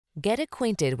Get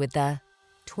acquainted with the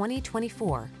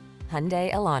 2024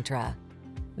 Hyundai Elantra.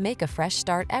 Make a fresh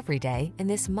start every day in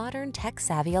this modern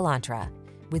tech-savvy Elantra.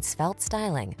 With svelte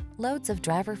styling, loads of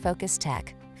driver-focused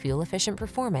tech, fuel-efficient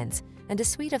performance, and a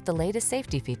suite of the latest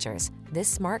safety features, this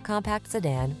smart compact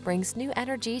sedan brings new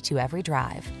energy to every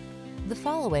drive. The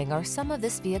following are some of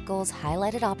this vehicle's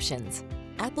highlighted options: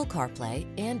 Apple CarPlay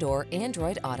and/or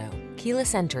Android Auto,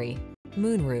 keyless entry,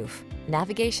 moonroof,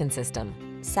 navigation system,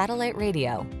 satellite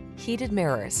radio, heated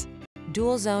mirrors,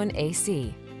 dual zone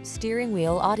AC, steering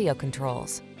wheel audio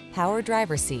controls, power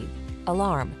driver seat,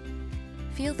 alarm.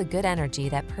 Feel the good energy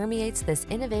that permeates this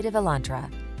innovative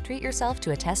Elantra. Treat yourself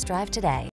to a test drive today.